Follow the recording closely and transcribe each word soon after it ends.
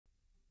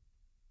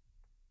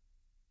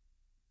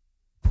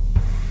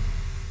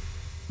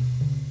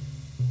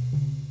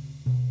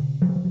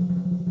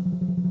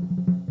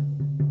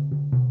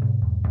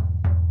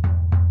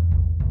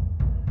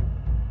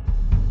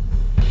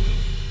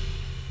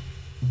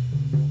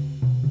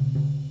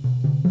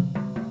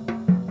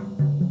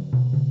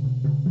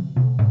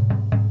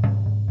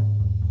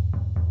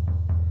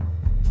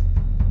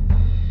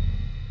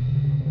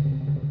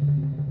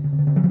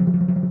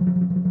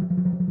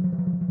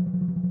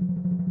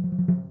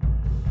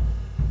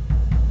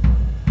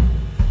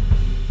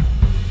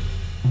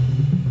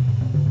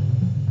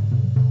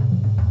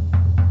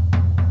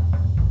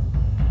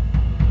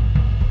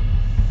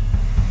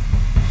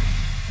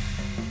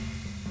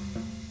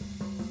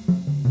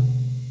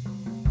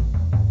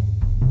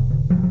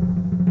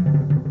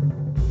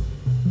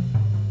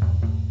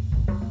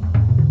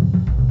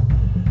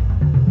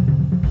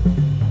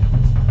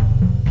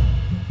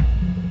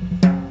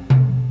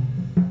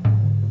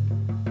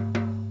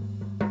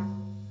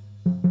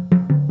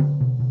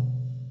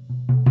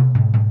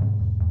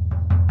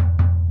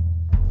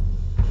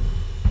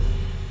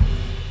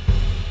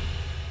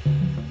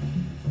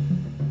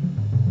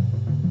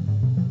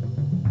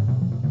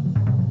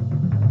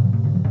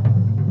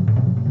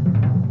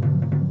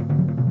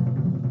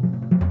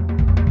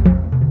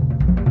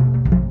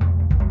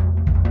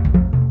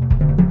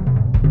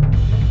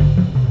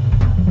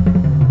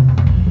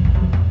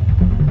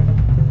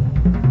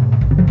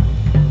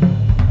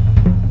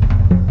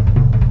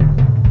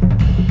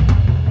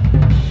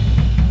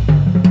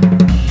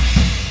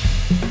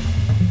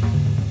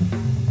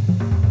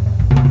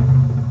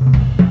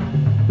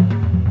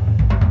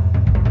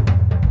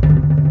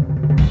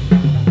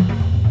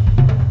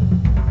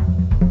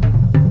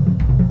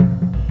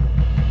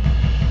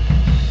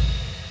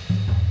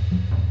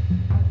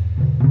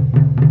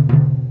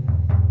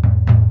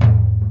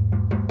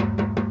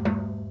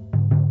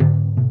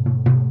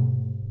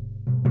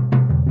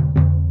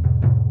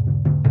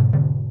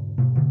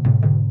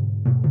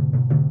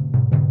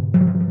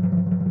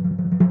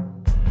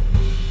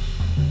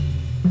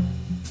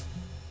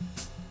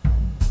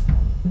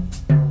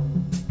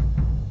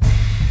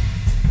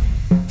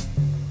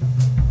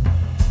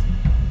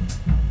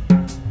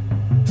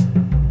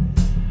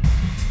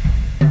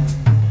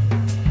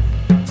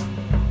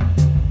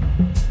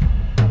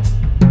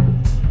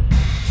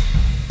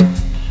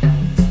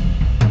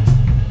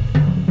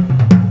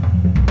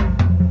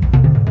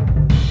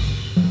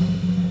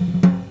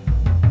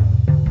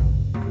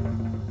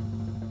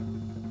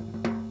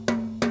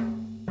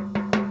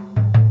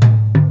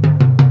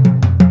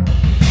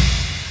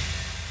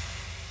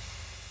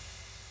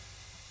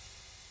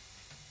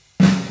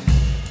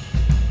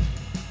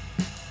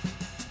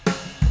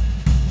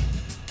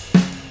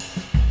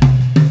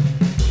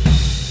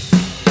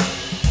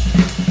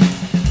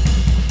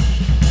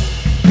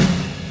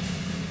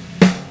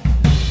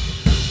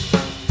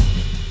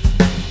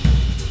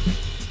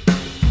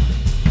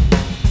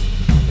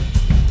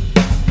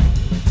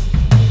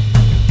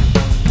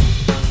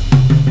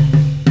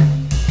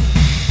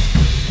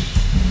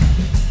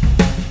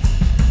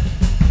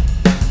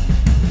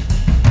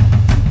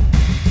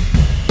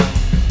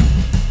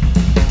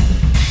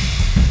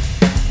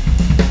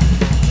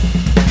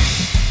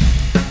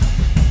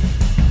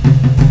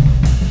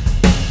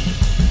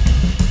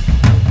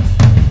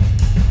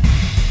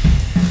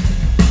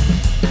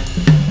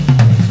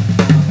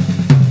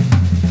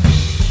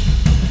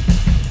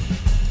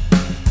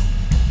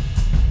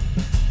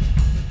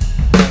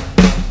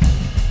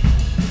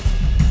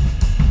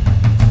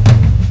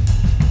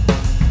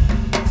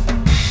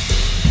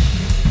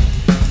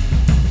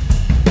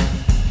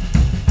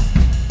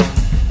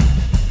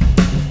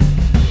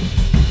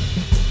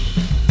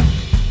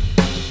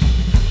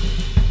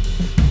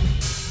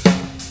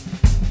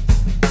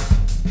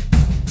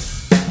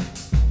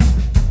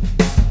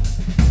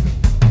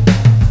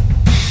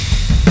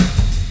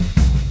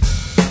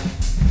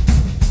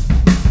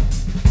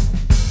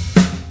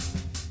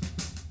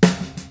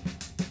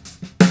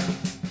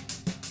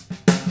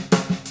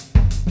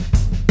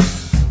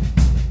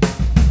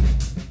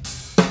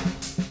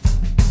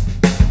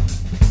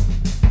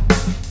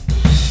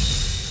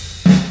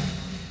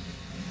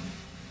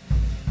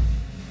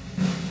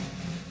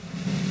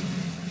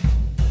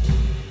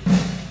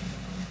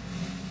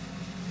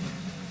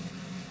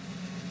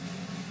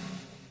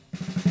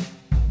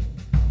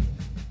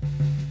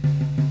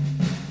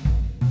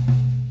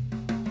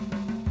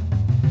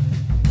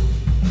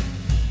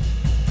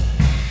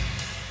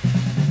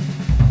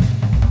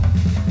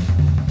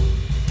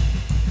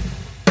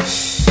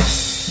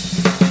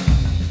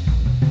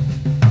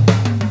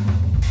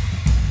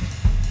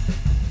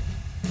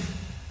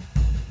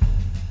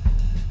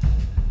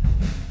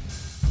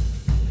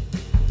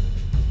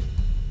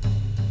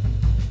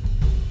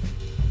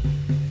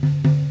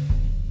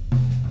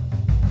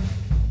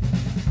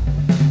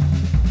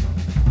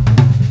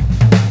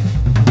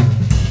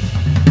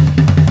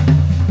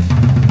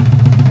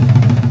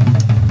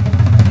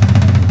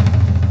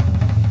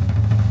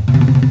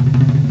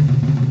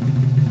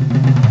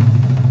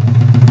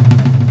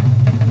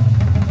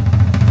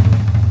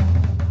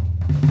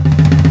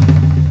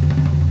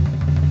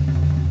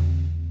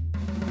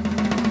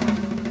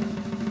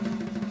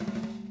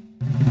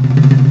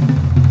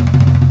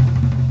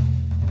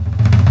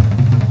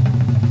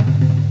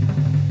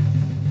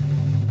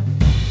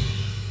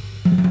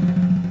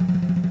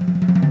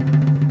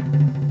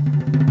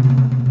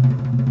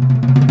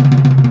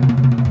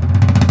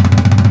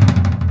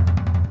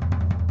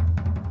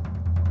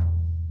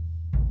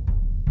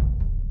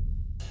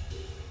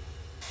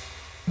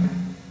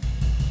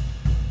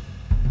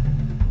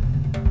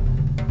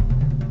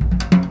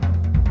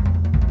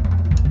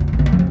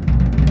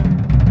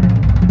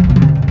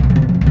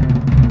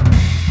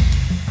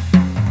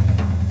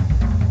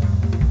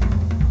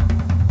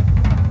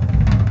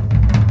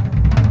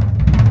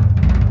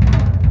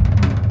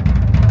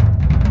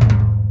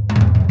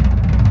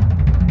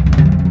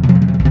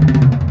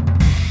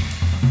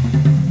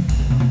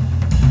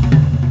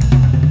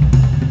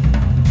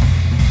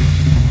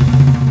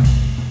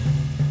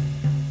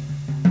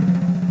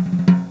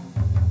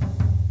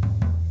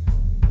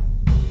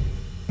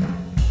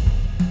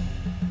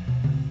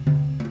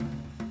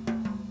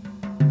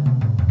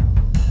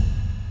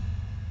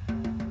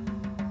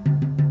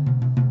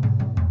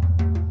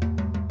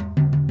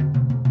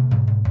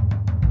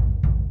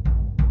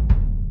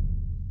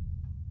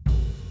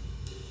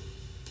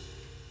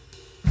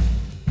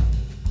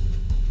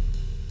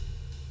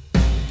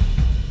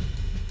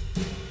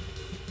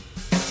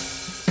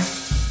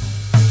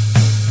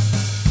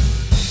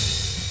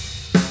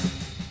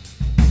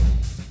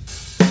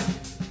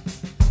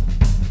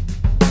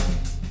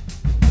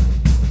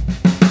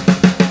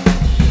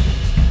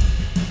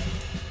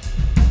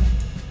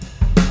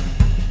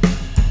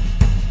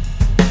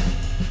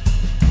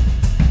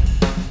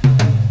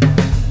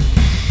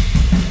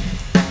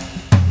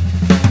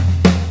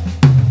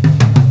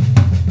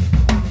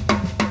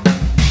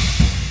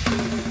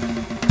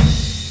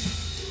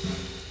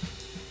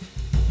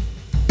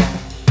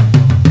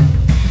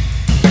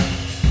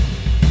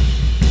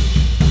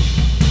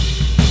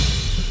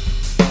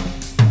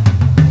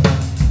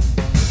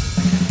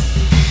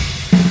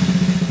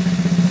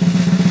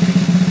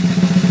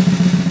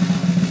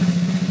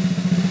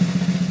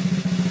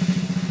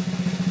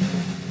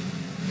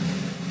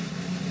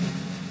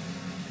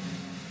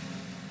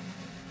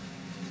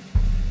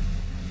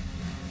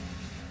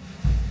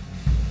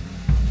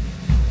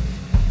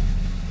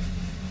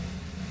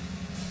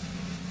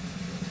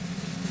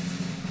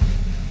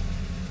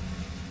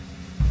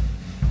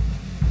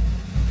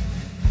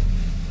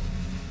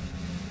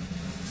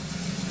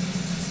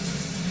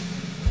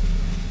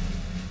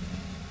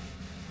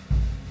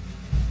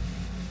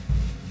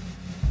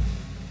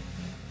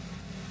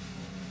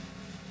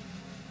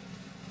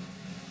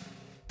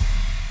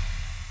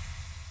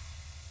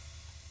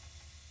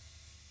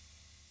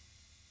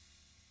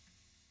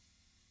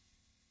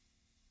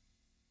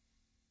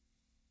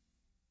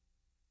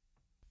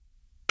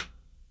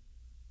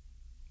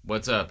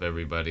What's up,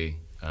 everybody?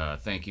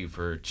 Thank you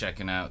for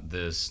checking out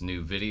this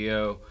new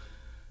video.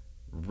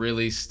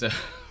 Really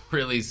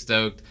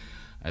stoked.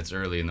 It's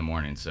early in the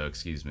morning, so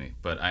excuse me,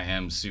 but I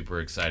am super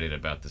excited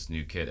about this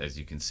new kit. As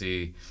you can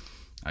see,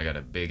 I got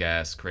a big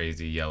ass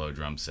crazy yellow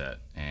drum set,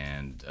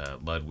 and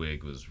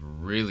Ludwig was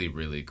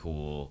really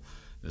cool.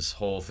 This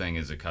whole thing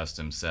is a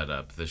custom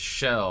setup. The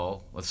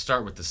shell, let's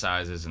start with the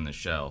sizes and the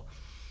shell.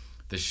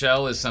 The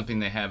shell is something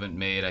they haven't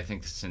made, I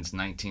think, since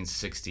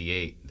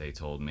 1968, they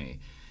told me.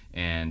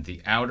 And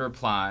the outer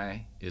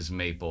ply is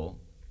maple,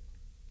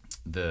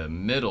 the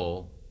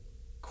middle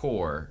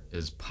core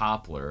is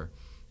poplar,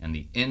 and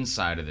the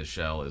inside of the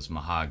shell is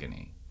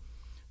mahogany.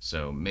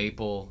 So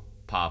maple,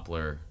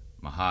 poplar,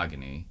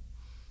 mahogany,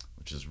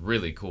 which is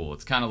really cool.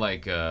 It's kind of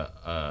like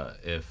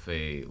if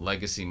a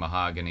legacy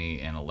mahogany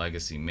and a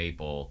legacy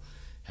maple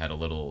had a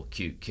little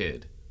cute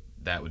kid.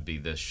 That would be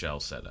this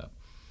shell setup.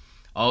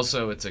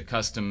 Also, it's a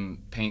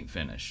custom paint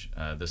finish.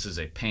 This is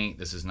a paint,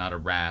 this is not a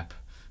wrap.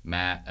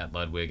 Matt at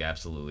Ludwig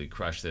absolutely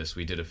crushed this.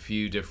 We did a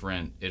few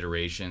different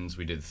iterations.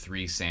 We did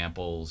 3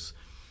 samples,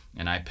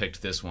 and I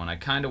picked this one. I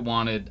kind of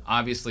wanted,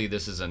 obviously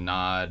this is a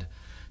nod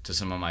to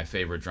some of my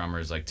favorite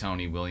drummers, like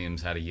Tony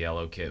Williams had a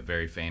yellow kit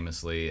very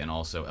famously, and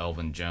also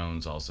Elvin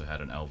Jones also had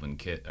an Elvin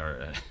kit,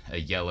 or a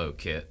yellow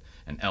kit,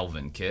 an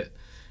Elvin kit.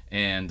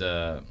 And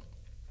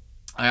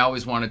I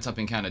always wanted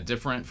something kind of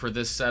different for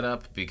this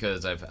setup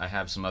because I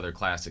have some other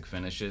classic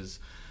finishes.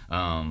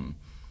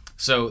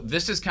 So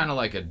this is kind of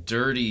like a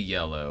dirty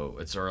yellow.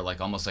 It's sort of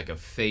like almost like a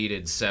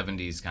faded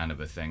 70s kind of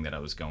a thing that I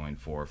was going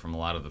for from a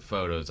lot of the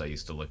photos I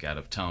used to look at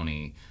of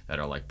Tony that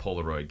are like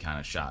Polaroid kind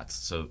of shots.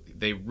 So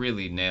they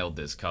really nailed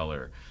this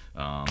color.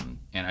 And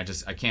I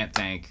can't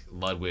thank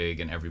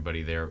Ludwig and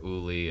everybody there,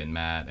 Uli and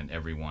Matt and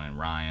everyone and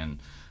Ryan,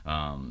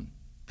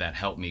 that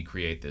helped me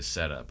create this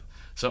setup.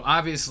 So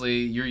obviously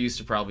you're used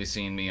to probably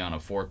seeing me on a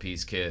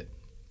 4-piece kit.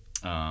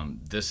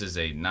 This is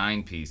a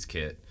 9-piece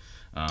kit.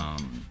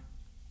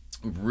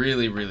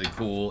 Really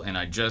cool, and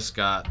I just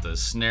got the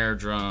snare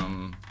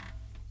drum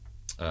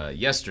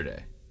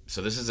yesterday.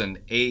 So this is an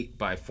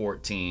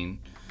 8x14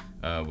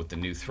 with the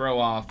new throw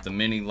off, the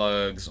mini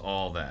lugs,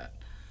 all that.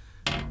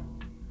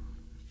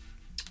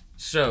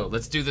 So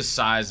let's do the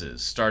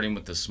sizes, starting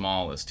with the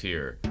smallest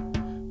here.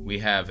 We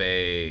have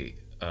a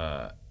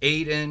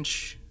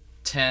 8-inch,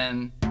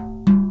 10,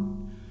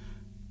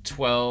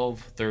 12,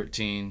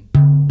 13.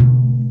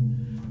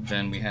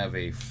 Then we have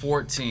a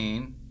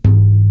 14,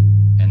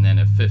 and then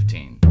a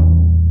 15.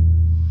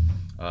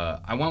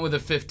 I went with a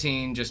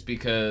 15 just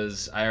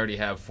because I already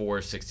have 4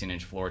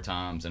 16-inch floor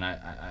toms, and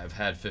I've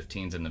had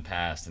 15s in the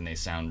past, and they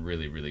sound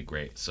really, really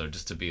great. So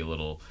just to be a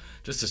little,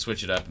 just to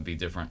switch it up and be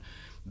different.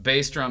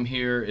 Bass drum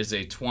here is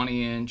a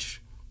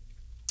 20-inch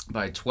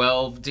by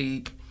 12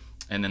 deep,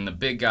 and then the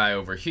big guy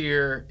over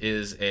here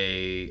is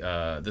a,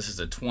 this is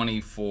a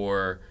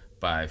 24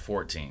 by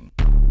 14.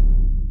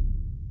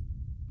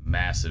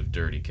 Massive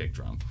dirty kick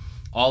drum.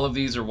 All of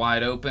these are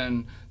wide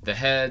open. The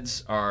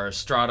heads are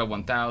Strata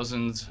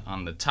 1000s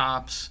on the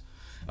tops.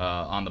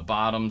 On the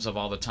bottoms of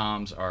all the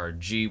toms are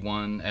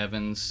G1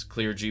 Evans,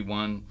 clear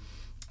G1.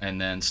 And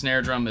then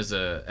snare drum is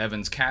a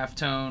Evans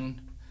Calftone,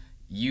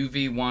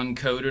 UV1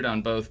 coated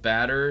on both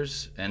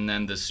batters, and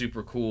then the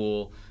super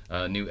cool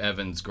new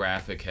Evans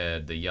graphic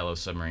head, the yellow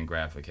submarine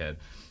graphic head.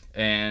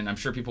 And I'm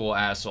sure people will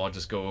ask, so I'll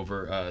just go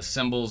over.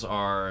 Cymbals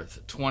are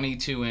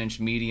 22-inch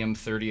medium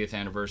 30th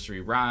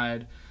anniversary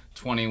ride,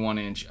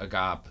 21-inch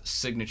Agop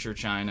signature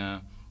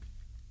China,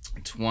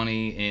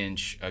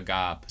 20-inch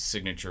Agop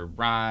signature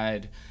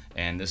ride,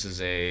 and this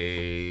is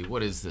a,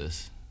 what is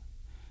this?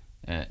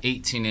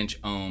 18-inch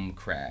ohm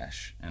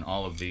crash, and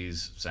all of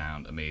these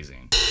sound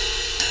amazing.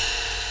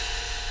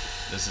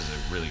 This is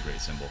a really great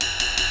cymbal.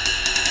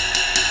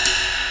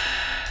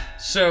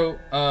 So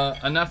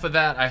enough of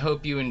that. I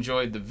hope you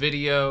enjoyed the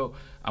video.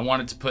 I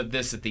wanted to put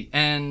this at the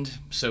end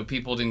so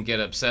people didn't get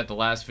upset. The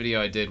last video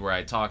I did where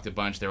I talked a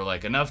bunch, they were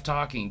like, enough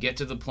talking, get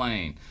to the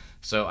playing.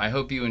 So I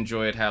hope you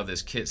enjoyed how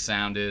this kit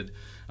sounded.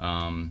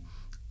 I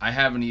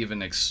haven't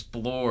even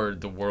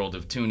explored the world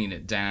of tuning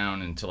it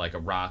down into like a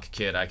rock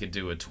kit. I could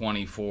do a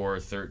 24,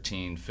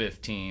 13,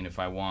 15 if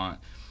I want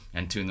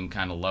and tune them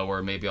kind of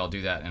lower. Maybe I'll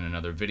do that in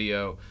another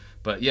video.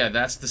 But yeah,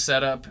 that's the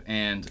setup,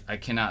 and I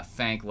cannot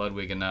thank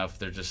Ludwig enough.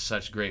 They're just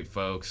such great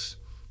folks.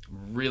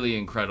 Really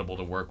incredible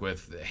to work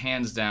with.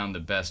 Hands down the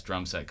best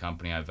drum set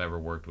company I've ever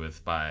worked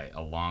with by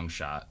a long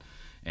shot,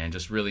 and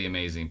just really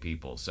amazing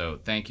people. So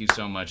thank you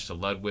so much to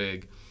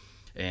Ludwig.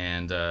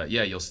 And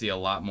yeah, you'll see a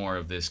lot more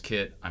of this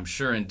kit, I'm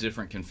sure, in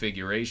different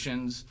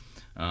configurations.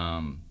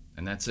 And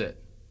that's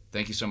it.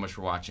 Thank you so much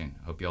for watching.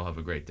 Hope you all have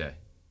a great day.